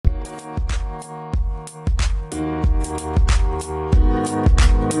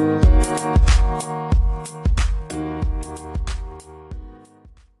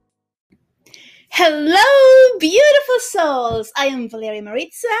souls. I am Valeria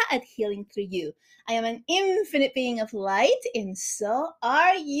Maritza at Healing Through You. I am an infinite being of light, and so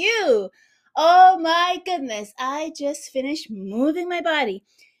are you. Oh my goodness, I just finished moving my body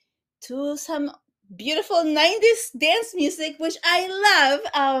to some beautiful 90s dance music, which I love.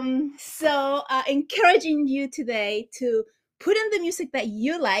 Encouraging you today to put in the music that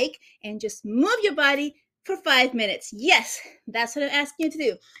you like and just move your body for 5 minutes. Yes, that's what I'm asking you to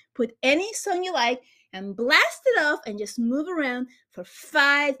do. Put any song you like and blast it off and just move around for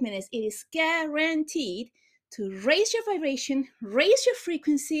 5 minutes. It is guaranteed to raise your vibration, raise your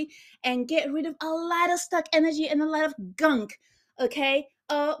frequency, and get rid of a lot of stuck energy and a lot of gunk. Okay?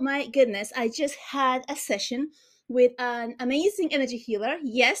 Oh my goodness. I just had a session with an amazing energy healer.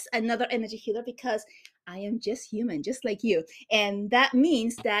 Yes, another energy healer, because I am just human, just like you. And that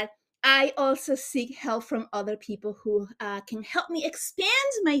means that I also seek help from other people who can help me expand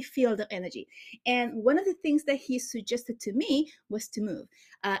my field of energy. And one of the things that he suggested to me was to move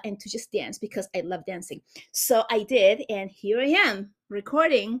and to just dance, because I love dancing. So I did, and here I am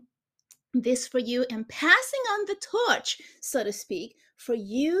recording this for you and passing on the torch, so to speak, for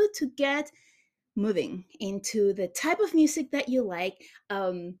you to get moving into the type of music that you like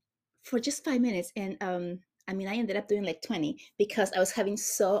for just 5 minutes. And I ended up doing like 20 because I was having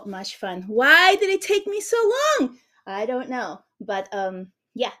so much fun. Why did it take me so long? I don't know. But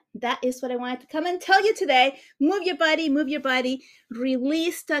yeah, that is what I wanted to come and tell you today. Move your body,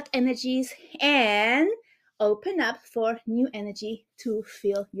 release stuck energies, and open up for new energy to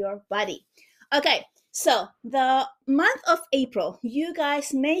fill your body. Okay, so the month of April, you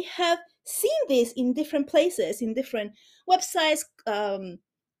guys may have seen this in different places, in different websites,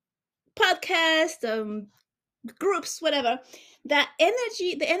 podcasts, groups, whatever. The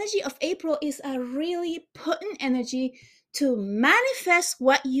energy of April is a really potent energy to manifest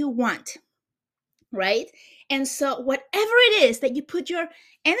what you want, right? And so whatever it is that you put your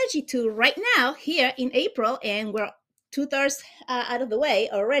energy to right now, here in April, and we're 2/3 out of the way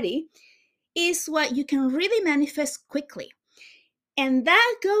already, is what you can really manifest quickly. And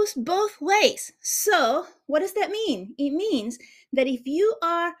that goes both ways. So, what does that mean? It means that if you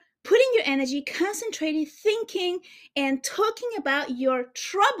are putting your energy, concentrated, thinking, and talking about your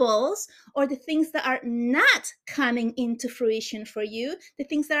troubles or the things that are not coming into fruition for you, the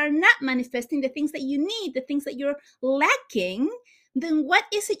things that are not manifesting, the things that you need, the things that you're lacking, then what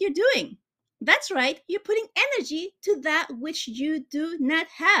is it you're doing? That's right, you're putting energy to that which you do not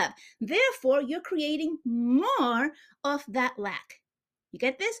have. Therefore, you're creating more of that lack. You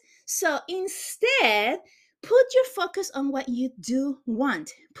get this? So instead, put your focus on what you do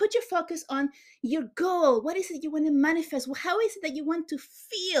want. Put your focus on your goal. What is it you want to manifest? How is it that you want to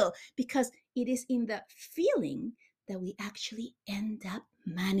feel? Because it is in the feeling that we actually end up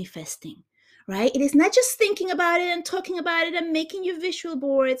manifesting, right? It is not just thinking about it and talking about it and making your visual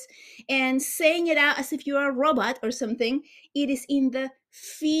boards and saying it out as if you're a robot or something. It is in the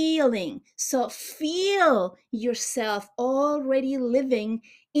feeling. So feel yourself already living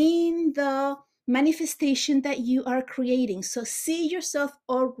in the manifestation that you are creating. So see yourself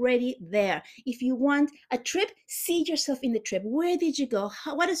already there. If you want a trip, see yourself in the trip. Where did you go?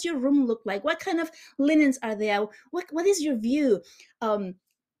 What does your room look like? What kind of linens are there? What is your view?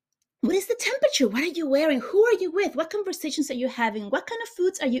 What is the temperature? What are you wearing? Who are you with? What conversations are you having? What kind of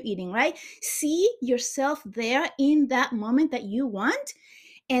foods are you eating, right? See yourself there in that moment that you want.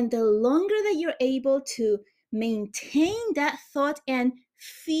 And the longer that you're able to maintain that thought and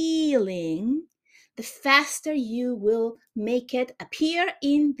feeling, the faster you will make it appear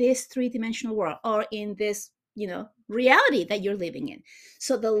in this three-dimensional world, or in this, reality that you're living in.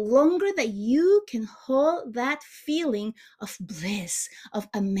 So the longer that you can hold that feeling of bliss,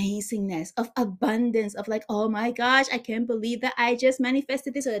 of amazingness, of abundance, of like, oh my gosh, I can't believe that I just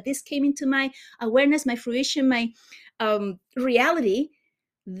manifested this, or that this came into my awareness, my fruition, my reality,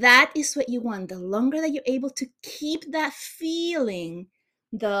 that is what you want. The longer that you're able to keep that feeling,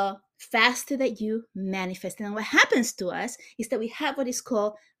 the faster that you manifest. And what happens to us is that we have what is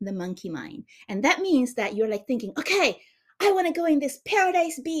called the monkey mind. And that means that you're like thinking, okay, I want to go in this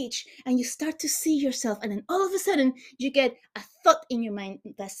paradise beach. And you start to see yourself. And then all of a sudden you get a thought in your mind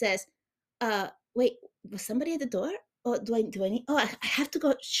that says, wait, was somebody at the door? Oh, do I need, I have to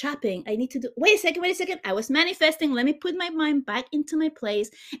go shopping. I need to do, wait a second. I was manifesting. Let me put my mind back into my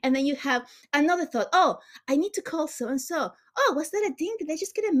place. And then you have another thought. Oh, I need to call so-and-so. Oh, was that a ding? Did I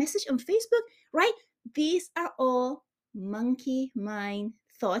just get a message on Facebook? Right? These are all monkey mind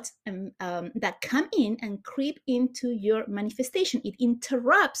thoughts that come in and creep into your manifestation. It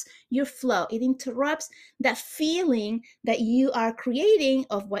interrupts your flow. It interrupts that feeling that you are creating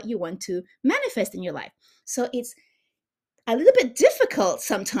of what you want to manifest in your life. So it's a little bit difficult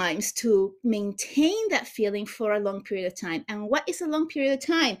sometimes to maintain that feeling for a long period of time. And what is a long period of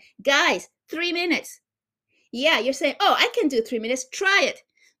time? Guys, 3 minutes. Yeah, you're saying, oh, I can do 3 minutes. Try it.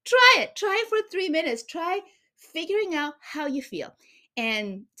 Try it. Try it for 3 minutes. Try figuring out how you feel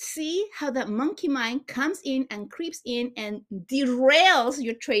and see how that monkey mind comes in and creeps in and derails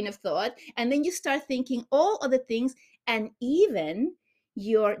your train of thought. And then you start thinking all other things and even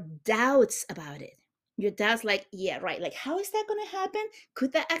your doubts about it. Your doubts, like, yeah, right. Like, how is that going to happen?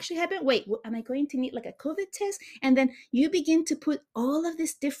 Could that actually happen? Wait, am I going to need like a COVID test? And then you begin to put all of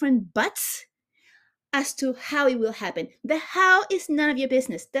these different buts as to how it will happen. The how is none of your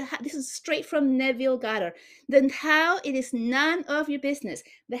business. This is straight from Neville Goddard. The how, it is none of your business.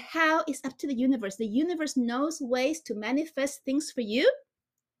 The how is up to the universe. The universe knows ways to manifest things for you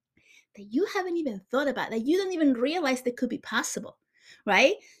that you haven't even thought about, that you don't even realize that could be possible,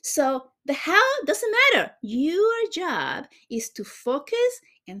 right? So the how doesn't matter. Your job is to focus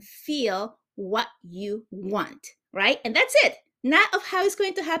and feel what you want, right? And that's it. Not of how it's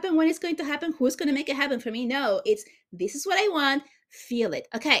going to happen, when it's going to happen, who's going to make it happen for me. No, it's this is what I want, feel it.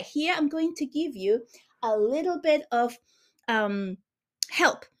 Okay, here I'm going to give you a little bit of um,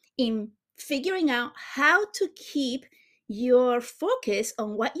 help in figuring out how to keep your focus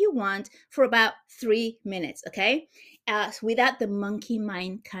on what you want for about 3 minutes, okay? Without the monkey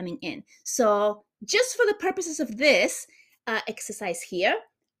mind coming in. So, just for the purposes of this exercise here,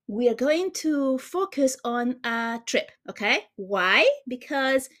 we are going to focus on a trip, okay? Why?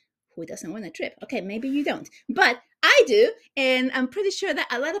 Because who doesn't want a trip? Okay, maybe you don't, but I do, and I'm pretty sure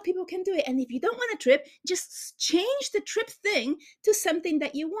that a lot of people can do it. And if you don't want a trip, just change the trip thing to something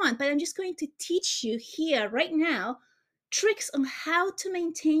that you want. But I'm just going to teach you here right now tricks on how to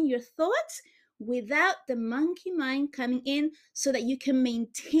maintain your thoughts without the monkey mind coming in so that you can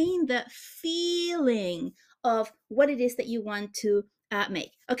maintain the feeling of what it is that you want to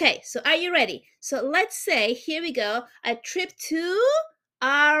make. Okay, so are you ready? So let's say, here we go, a trip to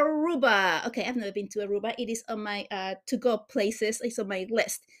Aruba. Okay, I've never been to Aruba. It is on my to go places, it's on my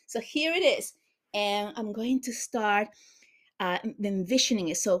list. So here it is. And I'm going to start envisioning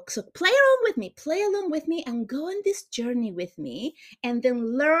it. So play along with me, and go on this journey with me, and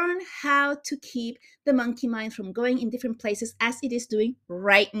then learn how to keep the monkey mind from going in different places as it is doing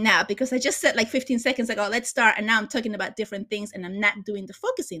right now. Because I just said like 15 seconds ago, let's start, and now I'm talking about different things, and I'm not doing the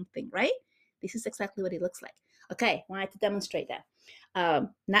focusing thing, right? This is exactly what it looks like. Okay, wanted to demonstrate that.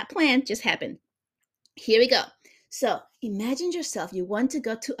 Not planned, just happened. Here we go. So imagine yourself, you want to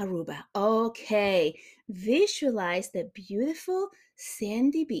go to Aruba. Okay, visualize the beautiful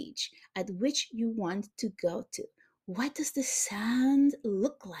sandy beach at which you want to go to. What does the sand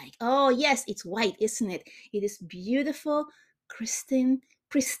look like? Oh, yes, it's white, isn't it? It is beautiful, pristine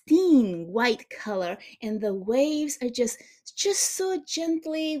white color, and the waves are just so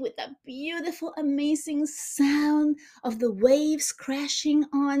gently, with that beautiful, amazing sound of the waves crashing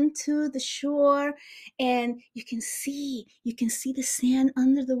onto the shore. And you can see the sand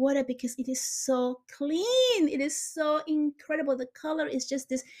under the water because it is so clean, it is so incredible. The color is just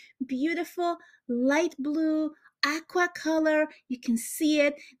this beautiful light blue aqua color. You can see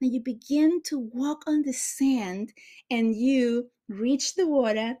it. Then you begin to walk on the sand, and you reach the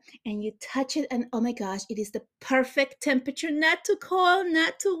water and you touch it, and oh my gosh, it is the perfect temperature, not too cold,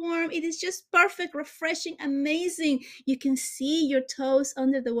 not too warm. It is just perfect, refreshing, amazing. You can see your toes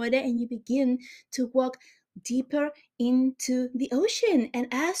under the water, and you begin to walk deeper into the ocean. And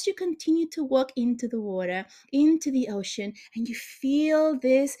as you continue to walk into the water, into the ocean, and you feel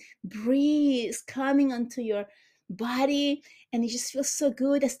this breeze coming onto your body, and it just feels so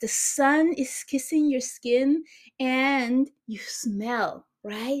good as the sun is kissing your skin, and you smell,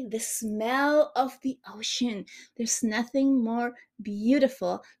 right? The smell of the ocean. There's nothing more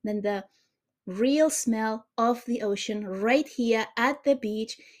beautiful than the real smell of the ocean right here at the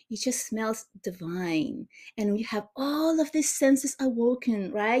beach. It just smells divine. And you have all of these senses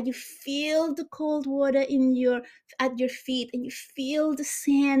awoken, right? You feel the cold water at your feet, and you feel the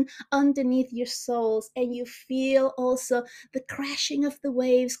sand underneath your soles, and you feel also the crashing of the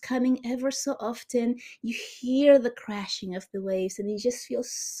waves coming ever so often. You hear the crashing of the waves, and you just feel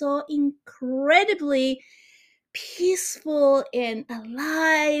so incredibly peaceful and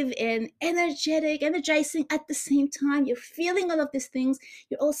alive and energetic, energizing at the same time. You're feeling all of these things.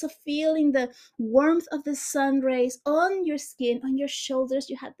 You're also feeling the warmth of the sun rays on your skin, on your shoulders.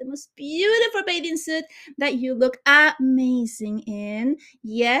 You have the most beautiful bathing suit that you look amazing in.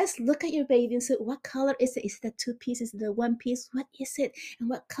 Yes, look at your bathing suit. What color is it? Is it a two-piece? Is it a one-piece? What is it? And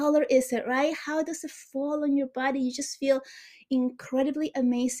what color is it, right? How does it fall on your body? You just feel incredibly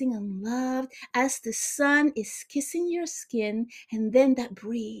amazing and loved as the sun is kissing your skin. And then that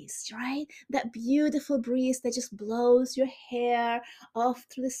breeze, right? That beautiful breeze that just blows your hair off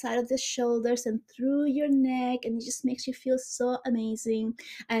through the side of the shoulders and through your neck, and it just makes you feel so amazing.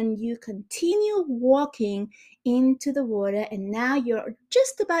 And you continue walking into the water, and now you're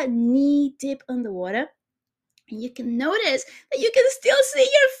just about knee deep on the water. And you can notice that you can still see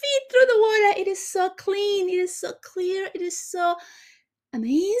your feet through the water. It is so clean, it is so clear, it is so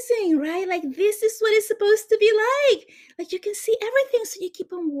amazing, right? Like this is what it's supposed to be like. Like you can see everything, so you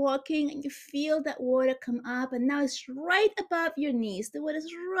keep on walking and you feel that water come up, and now it's right above your knees. The water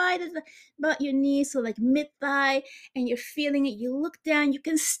is right about your knees, so like mid thigh, and you're feeling it. You look down, you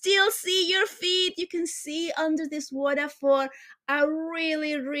can still see your feet. You can see under this water for a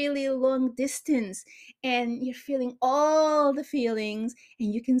really, really long distance, and you're feeling all the feelings,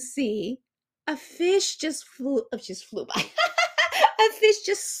 and you can see a fish just flew by. A fish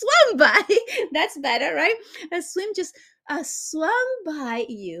just swam by. That's better, right? A swim just swam by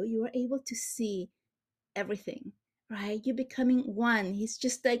you. You were able to see everything, right? You're becoming one. He's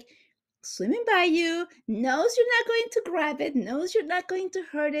just like swimming by you, knows you're not going to grab it, knows you're not going to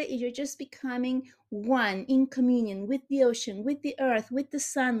hurt it. You're just becoming one in communion with the ocean, with the earth, with the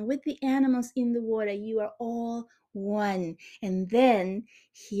sun, with the animals in the water. You are all one. And then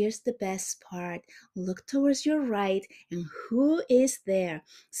here's the best part. Look towards your right, and who is there?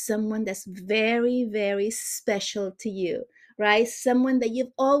 Someone that's very, very special to you, right? Someone that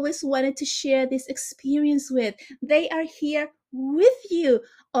you've always wanted to share this experience with. They are here with you.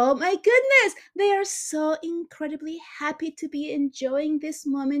 Oh my goodness, they are so incredibly happy to be enjoying this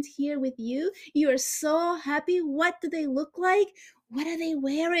moment here with you. You are so happy. What do they look like? What are they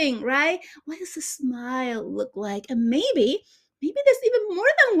wearing, right? What does a smile look like? And maybe there's even more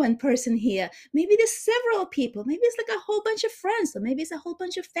than one person here. Maybe there's several people. Maybe it's like a whole bunch of friends, or maybe it's a whole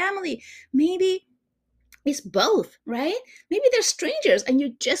bunch of family. Maybe it's both, right? Maybe they're strangers and you're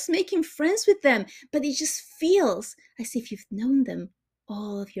just making friends with them, but it just feels as if you've known them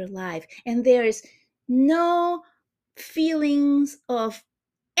all of your life. And there's no feelings of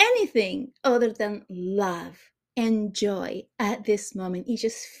anything other than love and joy at this moment. It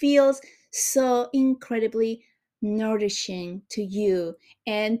just feels so incredibly nourishing to you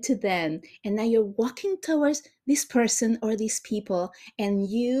and to them. And now you're walking towards this person or these people, and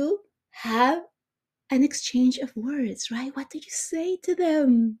you have an exchange of words, right? What did you say to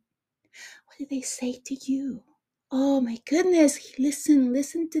them? What did they say to you? Oh my goodness,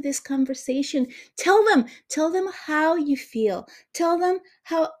 listen to this conversation. Tell them how you feel. Tell them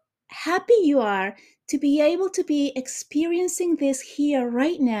how happy you are to be able to be experiencing this here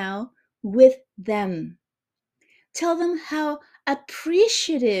right now with them. Tell them how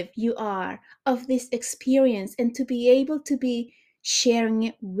appreciative you are of this experience and to be able to be sharing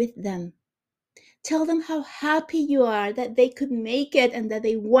it with them. Tell them how happy you are that they could make it and that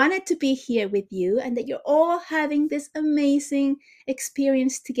they wanted to be here with you and that you're all having this amazing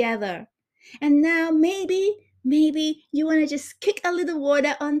experience together. And now maybe you want to just kick a little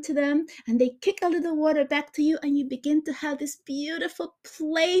water onto them and they kick a little water back to you, and you begin to have this beautiful,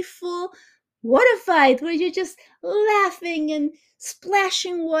 playful water fight where you're just laughing and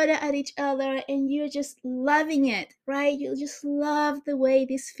splashing water at each other, and you're just loving it, right? You just love the way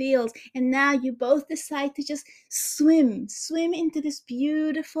this feels. And now you both decide to just swim into this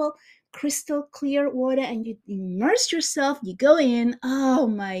beautiful crystal clear water, and you immerse yourself, you go in. Oh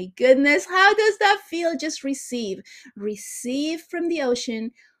my goodness, how does that feel? Just receive from the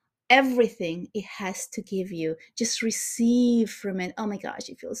ocean everything it has to give you. Just receive from it. Oh my gosh,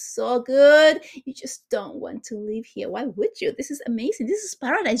 it feels so good. You just don't want to leave here. Why would you? This is amazing. This is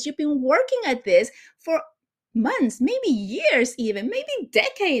paradise. You've been working at this for months, maybe years, even maybe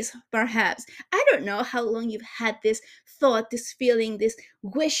decades, perhaps. I don't know how long you've had this thought, this feeling, this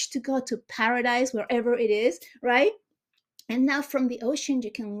wish to go to paradise, wherever it is, right? And now from the ocean,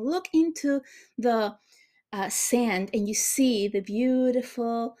 you can look into the sand, and you see the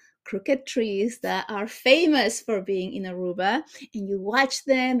beautiful crooked trees that are famous for being in Aruba, and you watch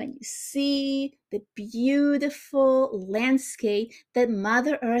them and you see the beautiful landscape that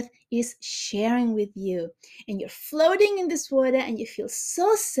Mother Earth is sharing with you. And you're floating in this water and you feel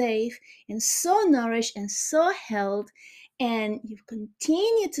so safe and so nourished and so held. And you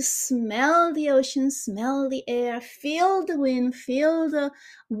continue to smell the ocean, smell the air, feel the wind, feel the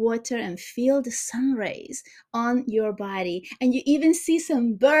water, and feel the sun rays on your body. And you even see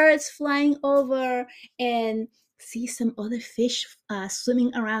some birds flying over and see some other fish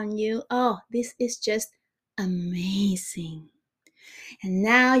swimming around you. Oh, this is just amazing. And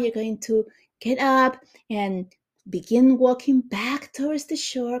now you're going to get up and Begin walking back towards the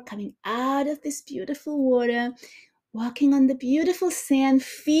shore, coming out of this beautiful water, walking on the beautiful sand,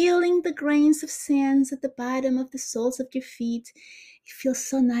 feeling the grains of sands at the bottom of the soles of your feet. It feels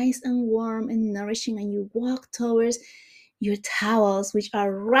so nice and warm and nourishing, and you walk towards your towels, which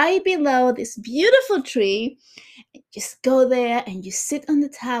are right below this beautiful tree. Just go there and you sit on the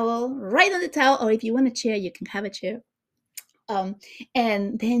towel, right on the towel, or if you want a chair, you can have a chair. Um,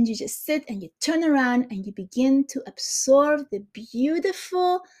 and then you just sit and you turn around and you begin to absorb the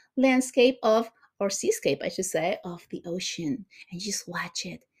beautiful landscape of, or seascape, I should say, of the ocean. And you just watch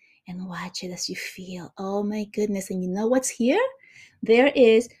it and watch it as you feel, oh my goodness. And you know what's here? There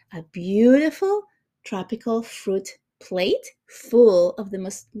is a beautiful tropical fruit plate full of the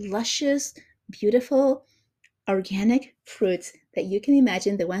most luscious, beautiful organic fruits that you can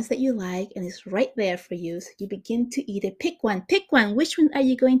imagine, the ones that you like, and it's right there for you. So you begin to eat it. Pick one, pick one. Which one are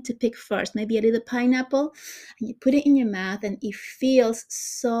you going to pick first? Maybe a little pineapple, and you put it in your mouth, and it feels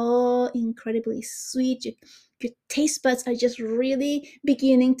so incredibly sweet. Your taste buds are just really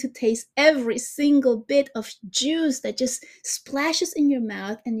beginning to taste every single bit of juice that just splashes in your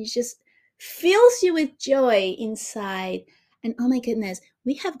mouth, and it just fills you with joy inside. And oh my goodness,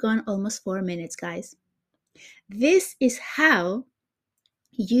 we have gone almost 4 minutes, guys. This is how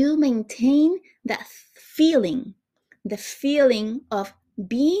you maintain that feeling, the feeling of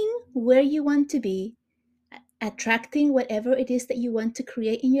being where you want to be, attracting whatever it is that you want to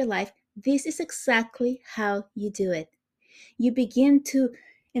create in your life. This is exactly how you do it. You begin to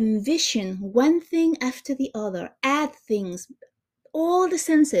envision one thing after the other, add things, all the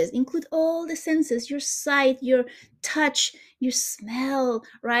senses, include all the senses, your sight, your touch, your smell,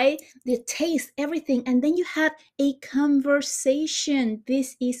 right? The taste, everything. And then you have a conversation.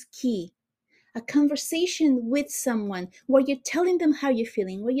 This is key. A conversation with someone where you're telling them how you're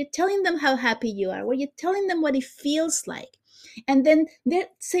feeling, where you're telling them how happy you are, where you're telling them what it feels like. And then they're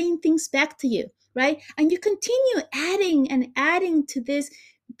saying things back to you, right? And you continue adding and adding to this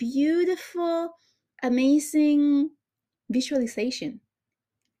beautiful, amazing visualization.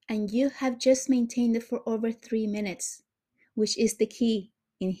 And you have just maintained it for over 3 minutes, which is the key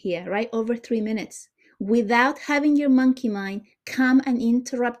in here, right? Over 3 minutes, without having your monkey mind come and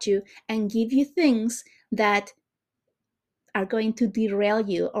interrupt you and give you things that are going to derail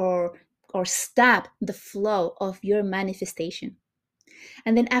you or stop the flow of your manifestation.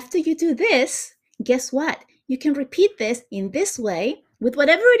 And then after you do this, guess what? You can repeat this in this way with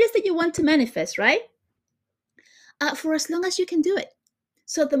whatever it is that you want to manifest, right? For as long as you can do it.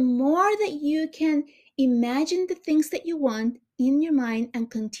 So the more that you can imagine the things that you want in your mind and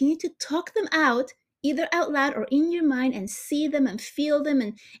continue to talk them out, either out loud or in your mind, and see them and feel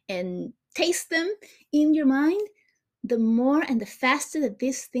them and taste them in your mind, the more and the faster that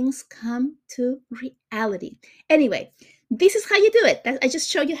these things come to reality. Anyway, this is how you do it. I just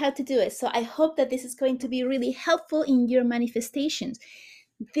showed you how to do it. So I hope that this is going to be really helpful in your manifestations.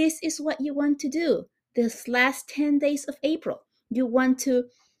 This is what you want to do this last 10 days of April. You want to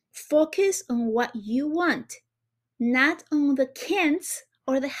focus on what you want, not on the can'ts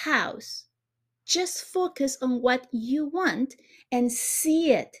or the hows. Just focus on what you want and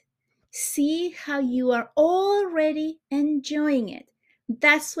see it. See how you are already enjoying it.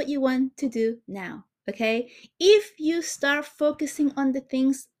 That's what you want to do now, okay? If you start focusing on the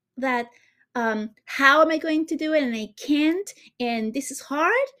things that, how am I going to do it and I can't, and this is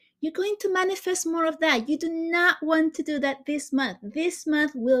hard, you're going to manifest more of that. You do not want to do that this month. This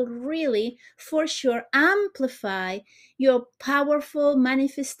month will really, for sure, amplify your powerful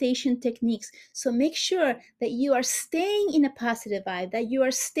manifestation techniques. So make sure that you are staying in a positive vibe, that you are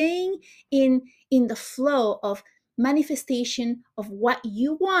staying in the flow of manifestation of what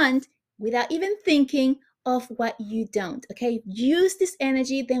you want without even thinking of what you don't. Okay, use this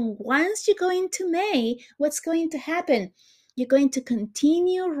energy. Then once you go into May, what's going to happen? You're going to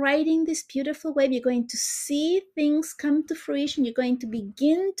continue riding this beautiful wave. You're going to see things come to fruition. You're going to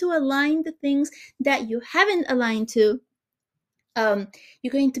begin to align the things that you haven't aligned to.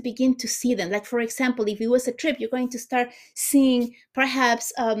 You're going to begin to see them. Like, for example, if it was a trip, you're going to start seeing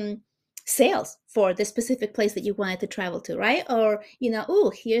perhaps sales for the specific place that you wanted to travel to, right? Or,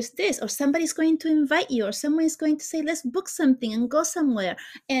 oh, here's this, or somebody's going to invite you, or someone is going to say, let's book something and go somewhere.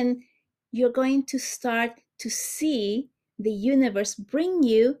 And you're going to start to see the universe bring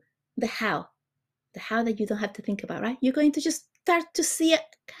you the how that you don't have to think about, right? You're going to just start to see it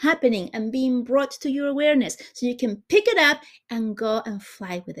happening and being brought to your awareness so you can pick it up and go and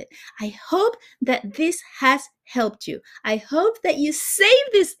fly with it. I hope that this has helped you. I hope that you save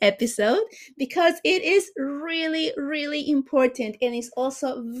this episode because it is really, really important and it's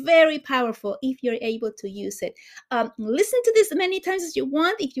also very powerful if you're able to use it. Listen to this many times as you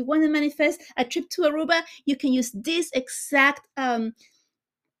want. If you want to manifest a trip to Aruba, you can use this exact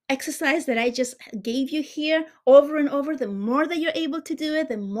exercise that I just gave you here over and over. The more that you're able to do it,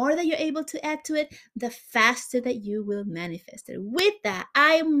 the more that you're able to add to it, the faster that you will manifest it. With that,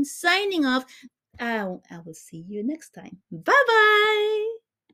 I am signing off. I will see you next time. Bye bye.